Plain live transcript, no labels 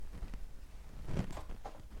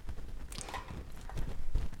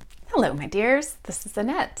Hello, my dears. This is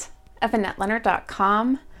Annette of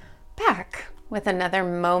AnnetteLeonard.com, back with another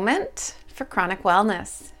moment for chronic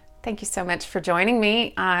wellness. Thank you so much for joining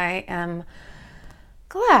me. I am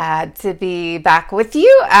glad to be back with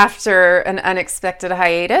you after an unexpected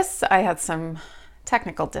hiatus. I had some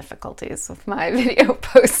technical difficulties with my video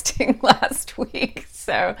posting last week,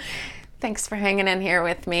 so thanks for hanging in here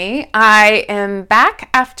with me. I am back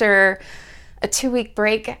after a 2-week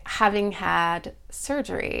break, having had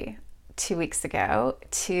surgery 2 weeks ago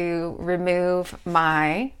to remove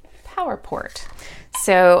my PowerPort.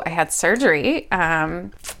 So I had surgery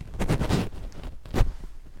right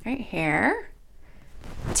here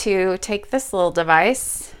to take this little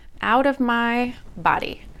device out of my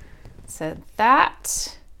body. So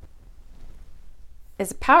that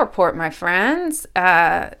is a PowerPort, my friends.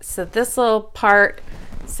 So this little part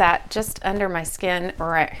sat just under my skin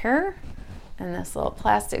right here. And this little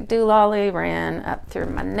plastic doolally ran up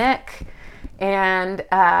through my neck. And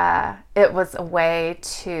it was a way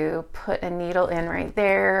to put a needle in right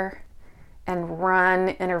there and run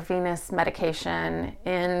intravenous medication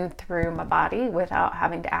in through my body without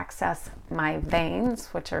having to access my veins,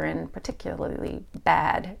 which are in particularly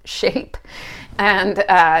bad shape. And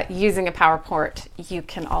using a PowerPort, you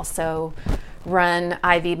can also run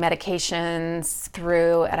IV medications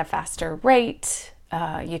through at a faster rate.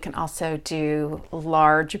 You can also do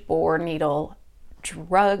large bore needle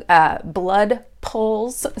blood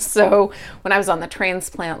pulls. So when I was on the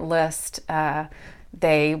transplant list,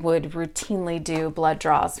 they would routinely do blood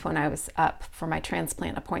draws when I was up for my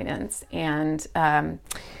transplant appointments. And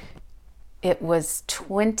it was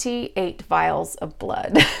 28 vials of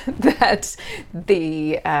blood that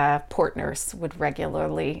the port nurse would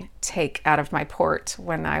regularly take out of my port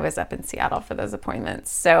when I was up in Seattle for those appointments.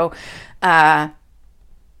 So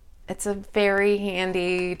it's a very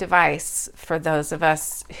handy device for those of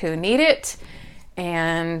us who need it.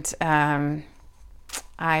 And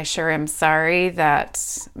I sure am sorry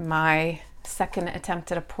that my second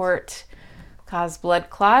attempt at a port caused blood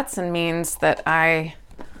clots and means that I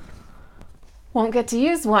won't get to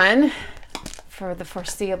use one for the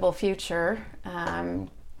foreseeable future.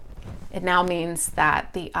 It now means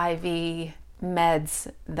that the IV meds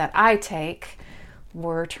that I take,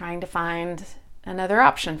 we're trying to find another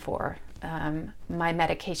option for. My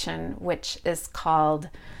medication, which is called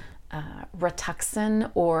Rituxan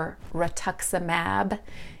or Rituximab,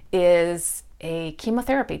 is a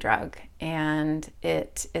chemotherapy drug, and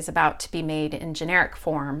it is about to be made in generic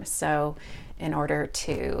form. So in order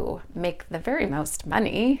to make the very most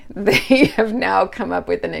money, they have now come up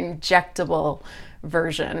with an injectable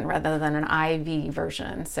version rather than an IV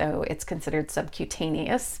version. So it's considered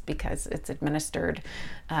subcutaneous because it's administered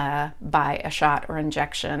by a shot or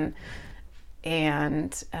injection.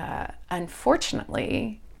 And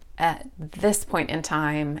unfortunately, at this point in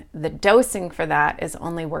time, the dosing for that is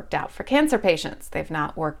only worked out for cancer patients. They've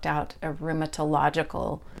not worked out a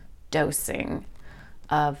rheumatological dosing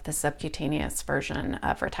of the subcutaneous version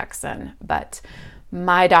of Rituxan. But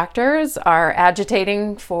my doctors are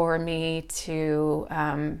agitating for me to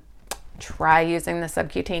try using the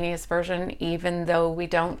subcutaneous version, even though we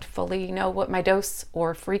don't fully know what my dose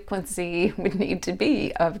or frequency would need to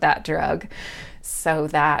be of that drug, so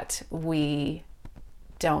that we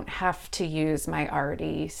don't have to use my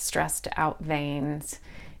already stressed out veins,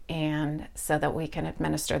 and so that we can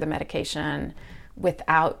administer the medication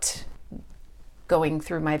without going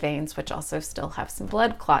through my veins, which also still have some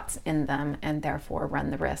blood clots in them, and therefore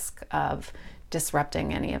run the risk of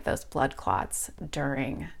disrupting any of those blood clots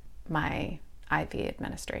during my IV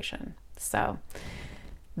administration. So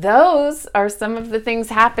those are some of the things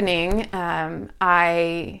happening.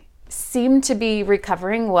 I seem to be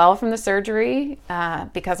recovering well from the surgery.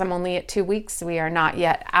 Because I'm only at 2 weeks, we are not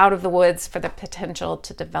yet out of the woods for the potential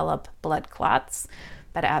to develop blood clots.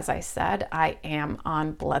 But as I said, I am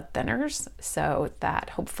on blood thinners, so that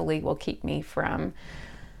hopefully will keep me from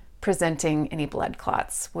presenting any blood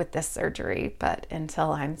clots with this surgery. But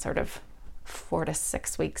until I'm sort of 4 to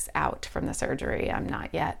 6 weeks out from the surgery, I'm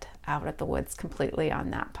not yet out of the woods completely on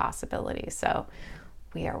that possibility. So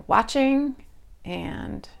we are watching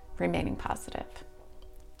and remaining positive.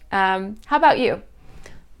 How about you?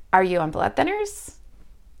 Are you on blood thinners?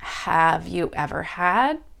 Have you ever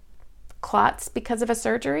had clots because of a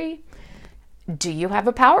surgery? Do you have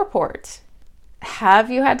a PowerPort?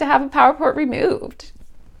 Have you had to have a PowerPort removed?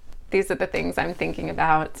 These are the things I'm thinking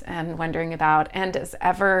about and wondering about. And as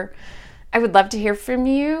ever, I would love to hear from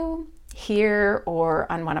you here or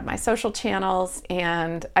on one of my social channels.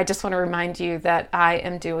 And I just want to remind you that I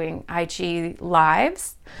am doing IG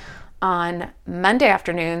lives on Monday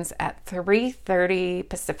afternoons at 3:30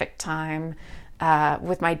 Pacific time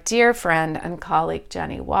with my dear friend and colleague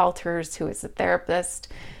Jenny Walters, who is a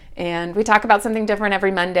therapist. And we talk about something different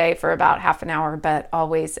every Monday for about half an hour, but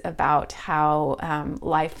always about how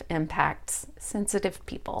life impacts sensitive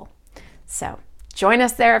people. So join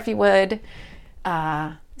us there if you would.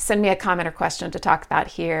 Send me a comment or question to talk about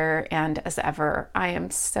here. And as ever, I am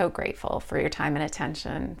so grateful for your time and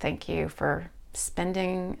attention. Thank you for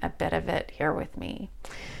spending a bit of it here with me.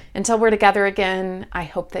 Until we're together again, I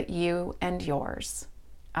hope that you and yours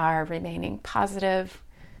are remaining positive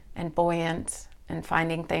and buoyant and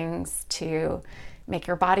finding things to make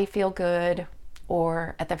your body feel good,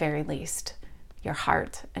 or at the very least, your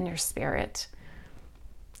heart and your spirit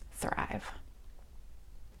thrive.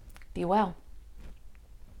 Be well.